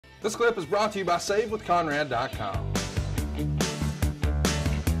This clip is brought to you by SaveWithConrad.com.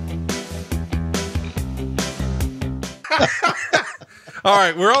 All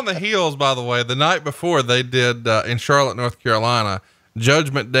right, we're on the heels, by the way. The night before they did in Charlotte, North Carolina,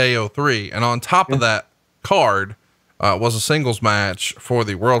 Judgment Day 03. And on top of that card was a singles match for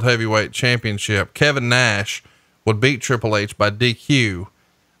the World Heavyweight Championship. Kevin Nash would beat Triple H by DQ,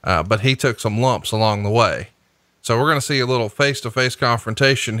 but he took some lumps along the way. So we're going to see a little face-to-face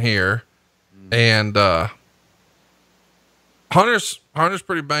confrontation here. And Hunter's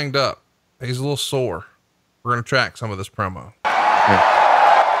pretty banged up. He's a little sore. We're going to track some of this promo.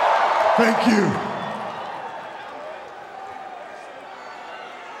 Thank you.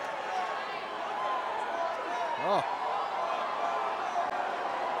 Oh.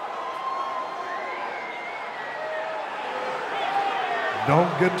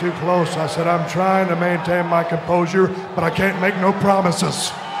 Don't get too close. I said I'm trying to maintain my composure, but I can't make no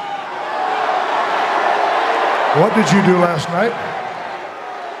promises. What did you do last night?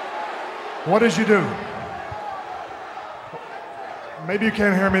 What did you do? Maybe you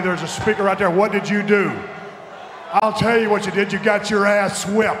can't hear me. There's a speaker right there. What did you do? I'll tell you what you did. You got your ass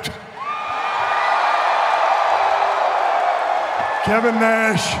whipped. Kevin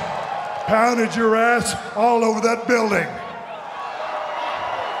Nash pounded your ass all over that building.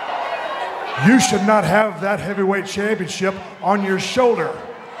 You should not have that heavyweight championship on your shoulder.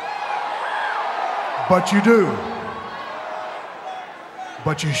 But you do.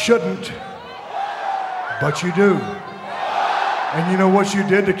 But you shouldn't. But you do. And you know what you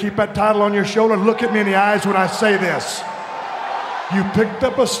did to keep that title on your shoulder? Look at me in the eyes when I say this. You picked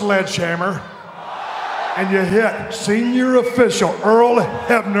up a sledgehammer and you hit senior official Earl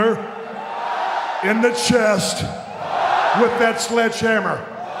Hebner in the chest with that sledgehammer.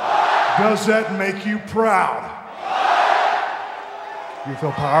 Does that make you proud? You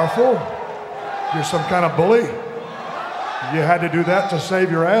feel powerful? You're some kind of bully? You had to do that to save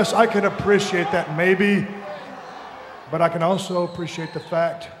your ass? I can appreciate that maybe. But I can also appreciate the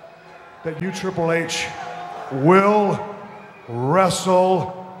fact that you, Triple H, will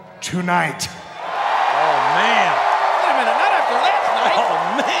wrestle tonight. Oh, man. Wait a minute, not after last night. Oh,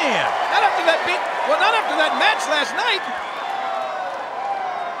 man. Not after that not after that match last night.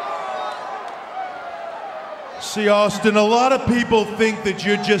 See, Austin, a lot of people think that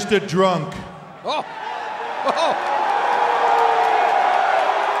you're just a drunk. Oh. Oh.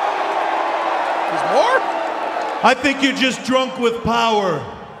 There's more? I think you're just drunk with power.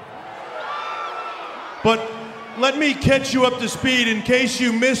 But let me catch you up to speed in case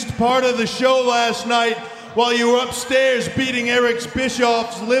you missed part of the show last night while you were upstairs beating Eric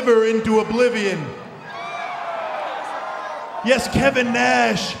Bischoff's liver into oblivion. Yes, Kevin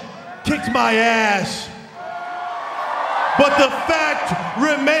Nash kicked my ass. But the fact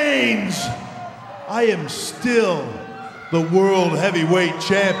remains, I am still the World Heavyweight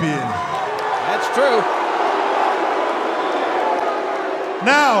Champion. That's true.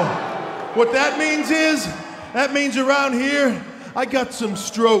 Now, what that means is, that means around here, I got some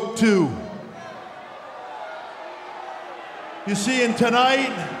stroke too. You see, and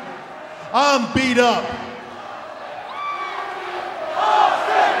tonight, I'm beat up.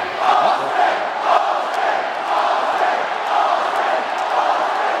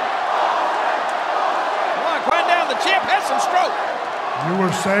 Come on, grind down. The champ has some stroke. You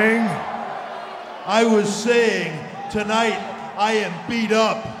were saying? I was saying, tonight, I am beat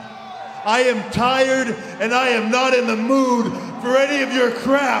up. I am tired, and I am not in the mood for any of your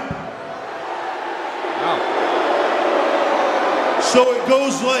crap. Oh. So it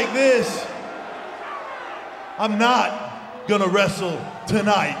goes like this. I'm not gonna wrestle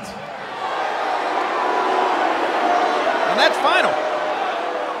tonight. And that's final.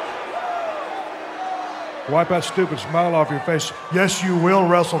 Wipe that stupid smile off your face. Yes, you will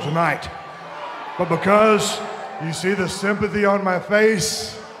wrestle tonight. But because you see the sympathy on my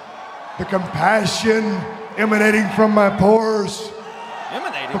face, the compassion emanating from my pores,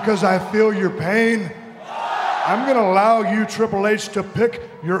 because I feel your pain, I'm going to allow you, Triple H, to pick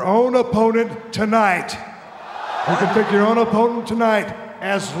your own opponent tonight. You can pick your own opponent tonight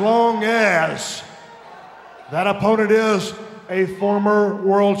as long as that opponent is a former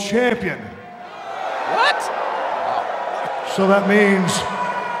world champion. What? So that means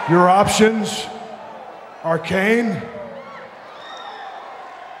your options are Kane,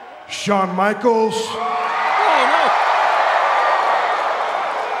 Shawn Michaels,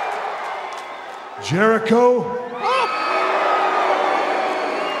 Jericho,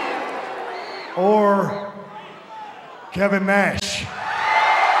 or Kevin Nash.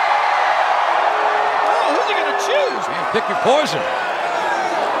 Oh, who's he gonna choose? Man, pick your poison.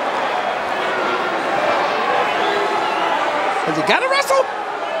 Has he got to wrestle?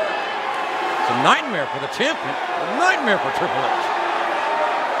 It's a nightmare for the champion. A nightmare for Triple H.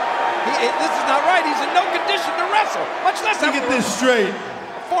 This is not right. He's in no condition to wrestle, much less Let me get this straight.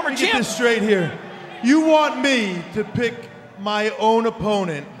 Former champ. Get this straight here. You want me to pick my own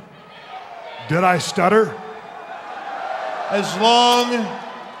opponent? Did I stutter? As long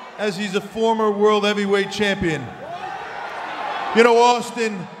as he's a former world heavyweight champion. You know,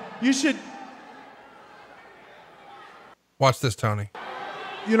 Austin, you should... Watch this, Tony.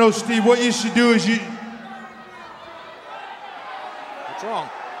 You know, Steve, what you should do is you... What's wrong?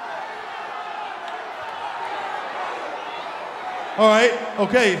 All right,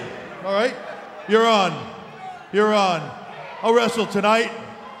 okay, all right. You're on. You're on. I'll wrestle tonight,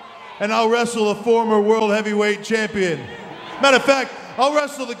 and I'll wrestle a former world heavyweight champion. Matter of fact, I'll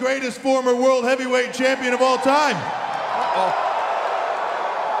wrestle the greatest former world heavyweight champion of all time. Uh-oh.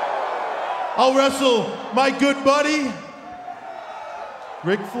 I'll wrestle my good buddy,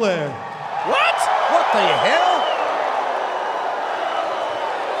 Ric Flair. What? What the hell?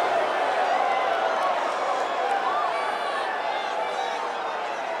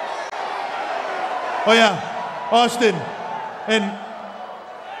 Oh yeah, Austin,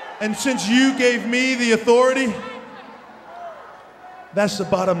 and since you gave me the authority, that's the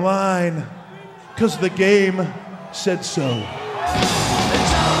bottom line, because the game said so.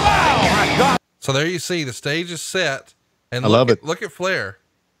 Wow! So there you see, the stage is set, and I love it. Look at Flair.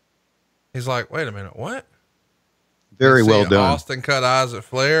 He's like, wait a minute, what? Very You well see done. Austin cut eyes at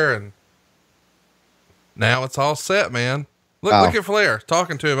Flair, and now it's all set, man. Look, Wow. look at Flair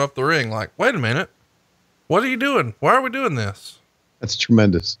talking to him up the ring. Like, wait a minute, what are you doing? Why are we doing this? That's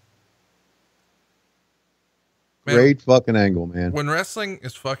tremendous. Man, Great fucking angle, man. when wrestling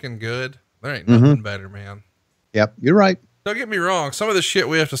is fucking good, there ain't nothing better, man. Yep, you're right. Don't get me wrong. Some of the shit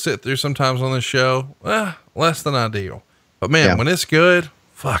we have to sit through sometimes on this show, less than ideal. But man, Yeah. when it's good,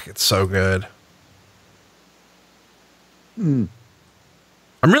 fuck, it's so good. I'm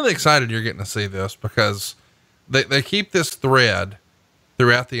really excited you're getting to see this because they keep this thread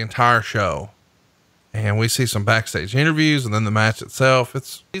throughout the entire show. And we see some backstage interviews and then the match itself.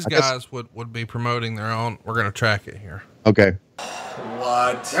 These guys would be promoting their own. We're going to track it here. Okay.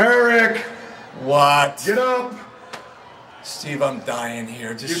 What? Eric, What? get up. Steve, I'm dying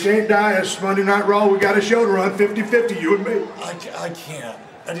here. You Just can't die. It's Monday Night Raw. We got a show to run 50-50, you and me. I can't.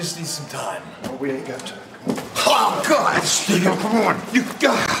 I just need some time. Oh, we ain't got time. Oh God, Steve, come on. You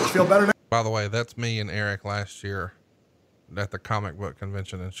got. Feel better now? By the way, that's me and Eric last year at the comic book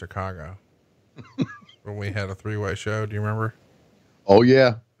convention in Chicago when we had a 3-way show. Do you remember? Oh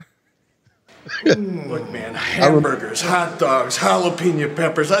yeah. Look, man, hamburgers, hot dogs, jalapeno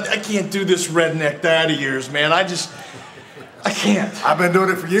peppers. I can't do this redneck dad of yours, man. I can't. I've been doing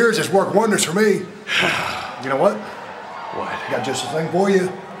it for years. It's worked wonders for me. You know what? What? I got just the thing for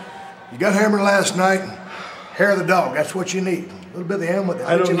you. You got hammered last night. Hair of the dog. That's what you need. A little bit of the ham with it.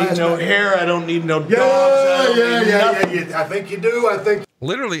 I don't need no hair. I don't need no dogs. I Yeah, don't need nothing. yeah. I think you do. I think.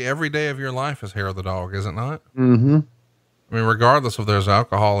 Literally every day of your life is hair of the dog, is it not? Mm-hmm. I mean, regardless if there's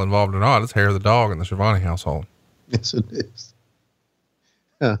alcohol involved or not, it's hair of the dog in the Schiavone household. Yes, it is.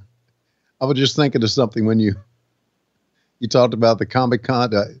 Yeah. I was just thinking of something when you talked about the Comic Con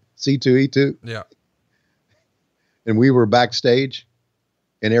C2E2, Yeah. and we were backstage,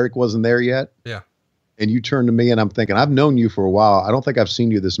 and Eric wasn't there yet. Yeah. And you turned to me, and I'm thinking, I've known you for a while. I don't think I've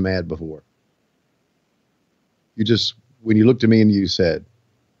seen you this mad before. You just, when you looked at me and you said,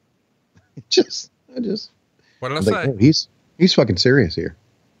 I just, What did I I'm say? like, oh, he's fucking serious here.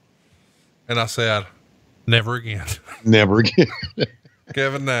 And I said, never again. Never again.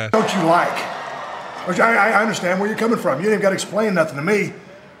 Kevin Nash. Don't you like? Which I understand where you're coming from. You ain't got to explain nothing to me.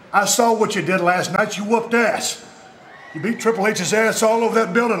 I saw what you did last night. You whooped ass. You beat Triple H's ass all over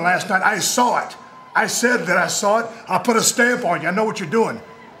that building last night. I saw it. I said that I saw it. I put a stamp on you. I know what you're doing.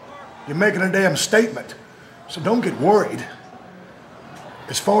 You're making a damn statement. So don't get worried.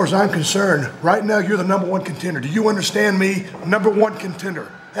 As far as I'm concerned, right now you're the #1 contender. Do you understand me? #1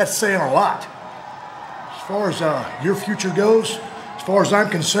 contender. That's saying a lot. As far as your future goes, as far as I'm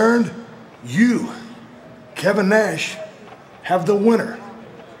concerned, you, Kevin Nash, have the winner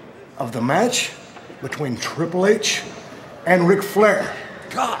of the match between Triple H and Ric Flair.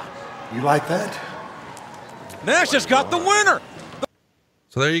 God, You like that? Nash has got the winner.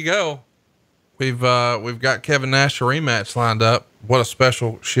 So there you go. We've got Kevin Nash a rematch lined up. What a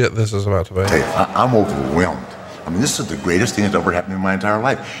special shit this is about to be. Hey, I'm overwhelmed. I mean, this is the greatest thing that's ever happened in my entire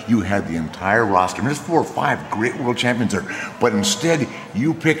life. You had the entire roster. I mean, there's 4 or 5 great world champions there, but instead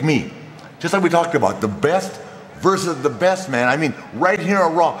you pick me. Just like we talked about, the best versus the best man. I mean, right here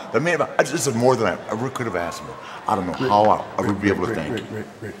on Raw, the main event. This is more than I ever could have asked for. I don't know how I would be able to thank you.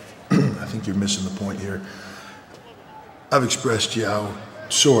 Rick. I think you're missing the point here. I've expressed to you how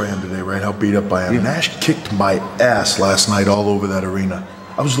sore I am today, right? How beat up I am. Nash kicked my ass last night all over that arena.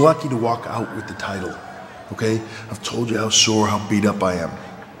 I was lucky to walk out with the title, okay? I've told you how sore, how beat up I am.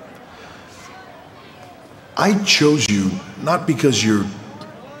 I chose you not because you're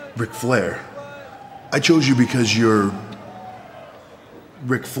Ric Flair. I chose you because you're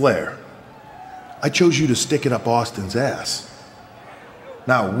Ric Flair. I chose you to stick it up Austin's ass.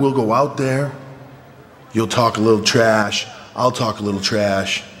 Now, we'll go out there, you'll talk a little trash, I'll talk a little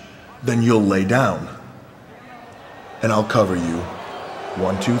trash, then you'll lay down. And I'll cover you.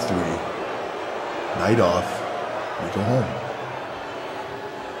 1, 2, 3. Night off, we go home.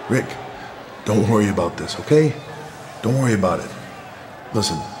 Rick, don't worry about this, okay? Don't worry about it.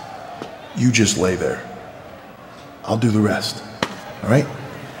 Listen, you just lay there. I'll do the rest, all right?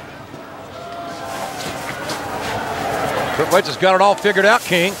 Triple H has got it all figured out,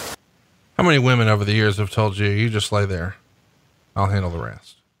 King. How many women over the years have told you, you just lay there, I'll handle the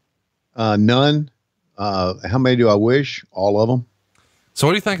rest? None. How many do I wish? All of them. So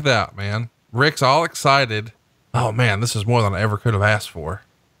what do you think of that, man? Rick's all excited. Oh man, this is more than I ever could have asked for.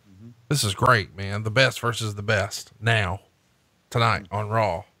 This is great, man. The best versus the best now, tonight on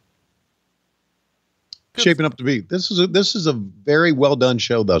Raw. Shaping up to be. This is a very well done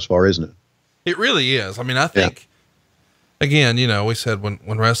show thus far, isn't it? It really is. I mean, I think, again, you know, we said when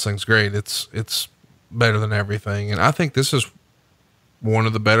wrestling's great, it's better than everything. And I think this is one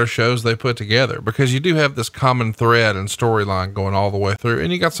of the better shows they put together because you do have this common thread and storyline going all the way through.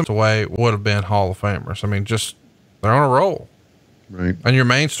 And you got some way would have been Hall of Famers. I mean, just they're on a roll. Right. And your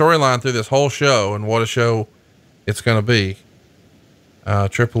main storyline through this whole show and what a show it's going to be,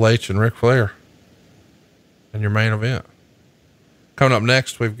 Triple H and Ric Flair and your main event. Coming up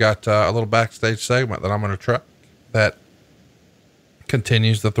next, we've got a little backstage segment that I'm going to try that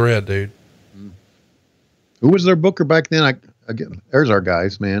continues the thread, dude. Who was their booker back then? Again, there's our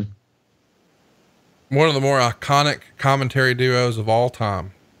guys, man. One of the more iconic commentary duos of all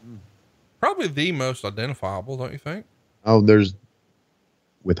time. Probably the most identifiable, don't you think? Oh, there's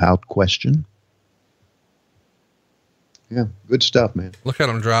without question. Yeah, good stuff, man. Look at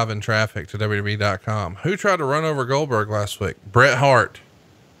them driving traffic to WWE.com. Who tried to run over Goldberg last week? Bret Hart.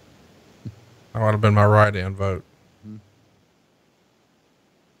 That would have been my write-in vote.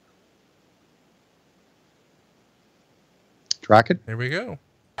 Crockett. Here we go.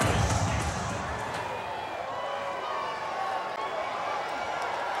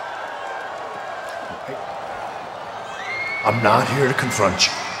 I'm not here to confront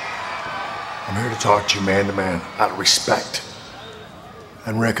you. I'm here to talk to you man to man, out of respect.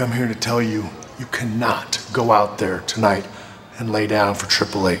 And Rick, I'm here to tell you, you cannot go out there tonight and lay down for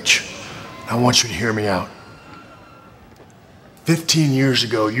Triple H. I want you to hear me out. 15 years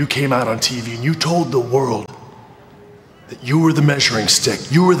ago, you came out on TV and you told the world that you were the measuring stick,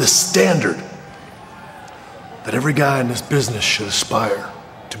 you were the standard that every guy in this business should aspire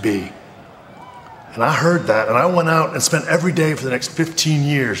to be. And I heard that, and I went out and spent every day for the next 15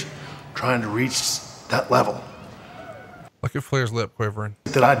 years trying to reach that level. Look at Flair's lip quivering.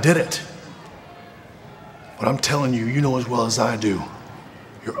 That I did it. But I'm telling you, you know as well as I do,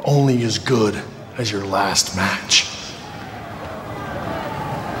 you're only as good as your last match.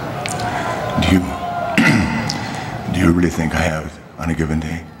 Do you really think I have on a given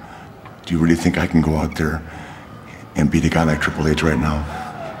day? Do you really think I can go out there and beat a guy like Triple H right now?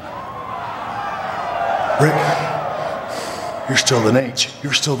 Rick, you're still an H.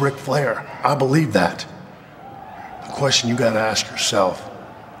 You're still Ric Flair. I believe that. The question you gotta ask yourself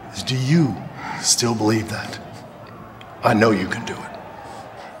is, do you still believe that? I know you can do it.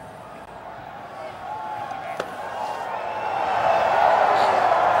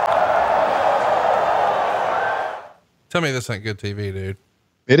 Tell me this ain't good TV, dude.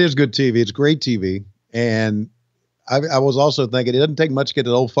 It is good TV. It's great TV. And I was also thinking it doesn't take much to get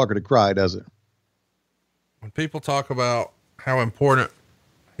an old fucker to cry, does it? When people talk about how important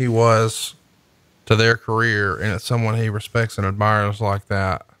he was to their career and it's someone he respects and admires like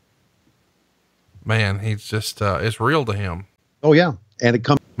that, man, he's just, it's real to him. Oh yeah. And it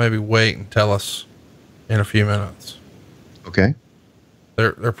comes. Maybe wait and tell us in a few minutes. Okay.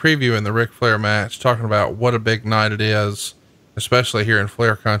 They're previewing the Ric Flair match, talking about what a big night it is, especially here in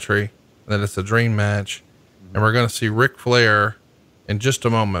Flair country, that it's a dream match. And we're going to see Ric Flair in just a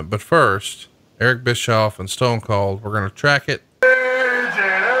moment. But first, Eric Bischoff and Stone Cold, we're going to track it. Eric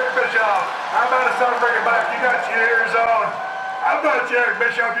Bischoff, how about a son, bring it back? You got your ears on. How about you, Eric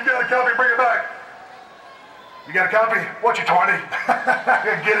Bischoff? You got a copy, bring it back. You got a copy? What's your 20?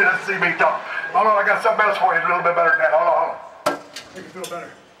 Get it, let's see me talk. Hold on, I got something else for you. It's a little bit better than that. Hold on. Make you feel better.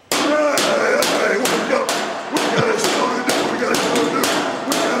 Hey, we got a show to do. We got a show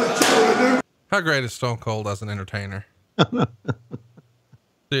to do. How great is Stone Cold as an entertainer?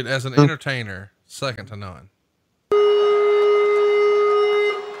 Dude, as an entertainer, second to none. Oh,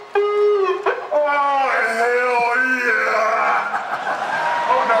 hell yeah!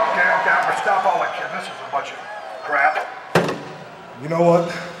 Oh, no, okay, stop all that, kid. This is a bunch of crap. You know what?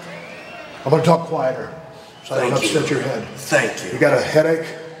 I'm going to talk quieter so I don't upset your head. Thank you. You got a headache?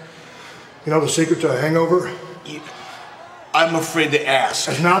 You know the secret to a hangover? I'm afraid to ask.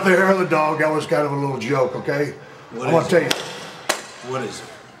 It's not the hair of the dog. That was kind of a little joke, okay? I want to tell you. What is it?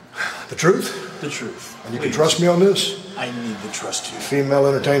 The truth? The truth. And you can trust me on this? I need to trust you. Female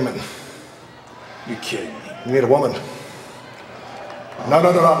entertainment. You're kidding me. You need a woman. No.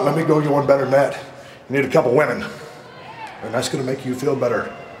 Let me go you one better than that. You need a couple women. And that's going to make you feel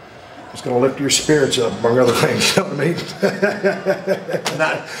better. It's going to lift your spirits up, among other things. You know what I mean?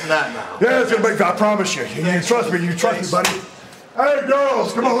 Not now. Yeah, it's going to make, I promise you. You trust me, buddy. Hey,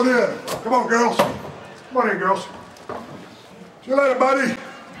 girls, come on in. Come on, girls. Come on in, girls. See you later, buddy. Get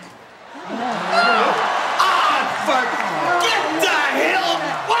the hell!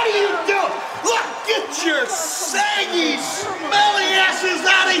 What are you doing? Look, get your saggy, smelly asses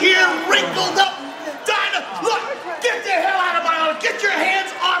out of here, wrinkled up. Look, get the hell out of my office. Get your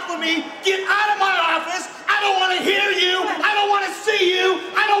hands off of me. Get out of my office. I don't want to hear you. I don't want to see you.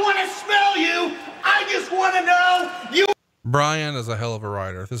 I don't want to smell you. I just want to know you. Brian is a hell of a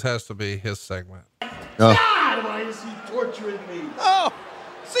writer. This has to be his segment. God, why is he torturing me? Oh,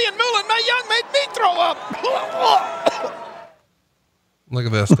 seeing Moulin May Young made me throw up. Look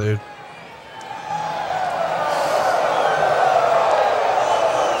at this, dude.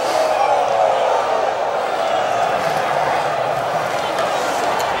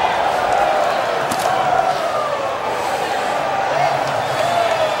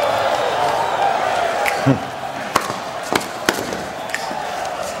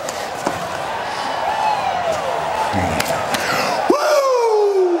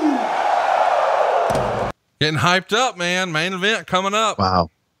 Getting hyped up, man. Main event coming up. Wow.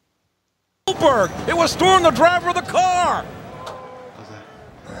 Goldberg, it was Storm, the driver of the car.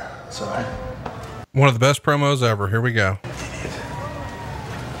 Sorry. One of the best promos ever. Here we go.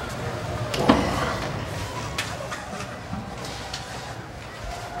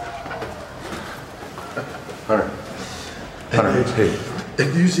 Hunter. Hey.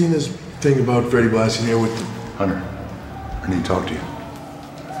 Have you seen this thing about Freddie Blassie here with the... Hunter, I need to talk to you.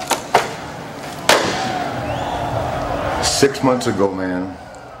 6 months ago, man,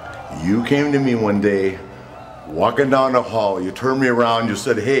 you came to me one day, walking down the hall, you turned me around, you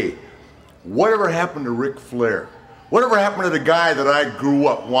said, hey, whatever happened to Ric Flair? Whatever happened to the guy that I grew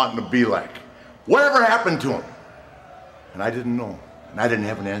up wanting to be like? Whatever happened to him? And I didn't know, and I didn't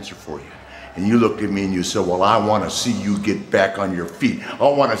have an answer for you. And you looked at me and you said, well, I want to see you get back on your feet. I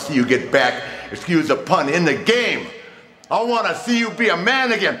want to see you get back, excuse the pun, in the game. I want to see you be a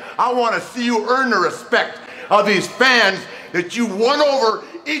man again. I want to see you earn the respect of these fans that you won over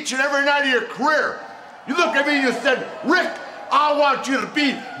each and every night of your career. You look at me and you said, Rick, I want you to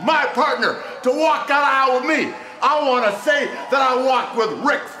be my partner, to walk that aisle with me. I want to say that I walked with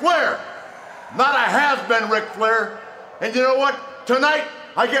Ric Flair, not a has-been Ric Flair. And you know what? Tonight,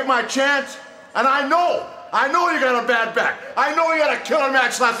 I get my chance, and I know you got a bad back. I know you had a killer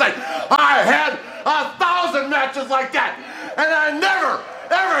match last night. I had 1,000 matches like that, and I never,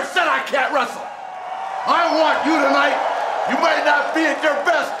 ever said I can't wrestle. I want you tonight. You might not be at your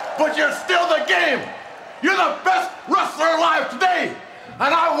best, but you're still the game. You're the best wrestler alive today.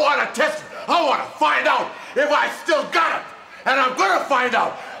 And I want to test it. I want to find out if I still got it. And I'm going to find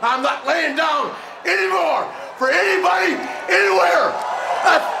out. I'm not laying down anymore for anybody, anywhere,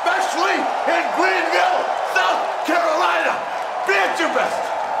 especially in Greenville, South Carolina. Be at your best.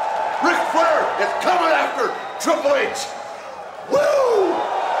 Ric Flair is coming after Triple H. Woo!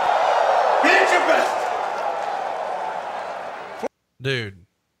 Be at your best. Dude.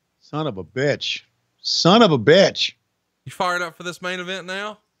 Son of a bitch. Son of a bitch. You fired up for this main event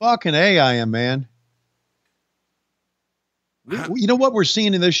now? Fucking A, I am, man. You know what we're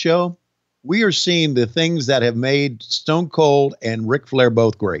seeing in this show? We are seeing the things that have made Stone Cold and Ric Flair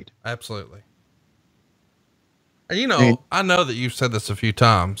both great. Absolutely. And you know, I know that you've said this a few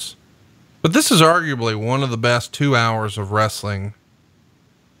times, but this is arguably one of the best 2 hours of wrestling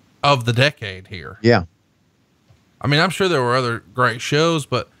of the decade here. Yeah. I mean, I'm sure there were other great shows,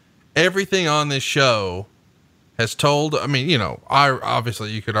 but everything on this show has told, I mean, you know,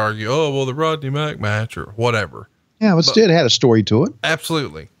 obviously you could argue, oh, well, the Rodney Mack match or whatever. Yeah, but still had a story to it.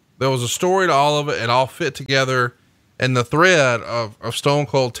 Absolutely. There was a story to all of it. It all fit together. And the thread of Stone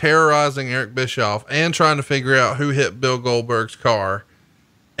Cold terrorizing Eric Bischoff and trying to figure out who hit Bill Goldberg's car.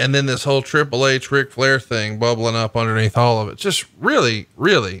 And then this whole Triple H Ric Flair thing bubbling up underneath all of it. Just really,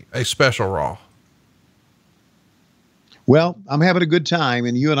 really a special Raw. Well, I'm having a good time,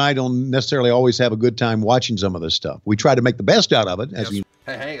 and you and I don't necessarily always have a good time watching some of this stuff. We try to make the best out of it. As you.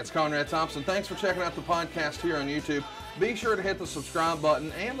 Hey, it's Conrad Thompson. Thanks for checking out the podcast here on YouTube. Be sure to hit the subscribe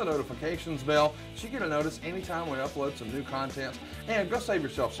button and the notifications bell so you get a notice anytime we upload some new content. And go save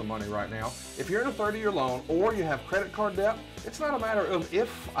yourself some money right now. If you're in a 30-year loan or you have credit card debt, it's not a matter of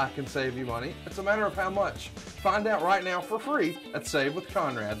if I can save you money. It's a matter of how much. Find out right now for free at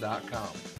SaveWithConrad.com.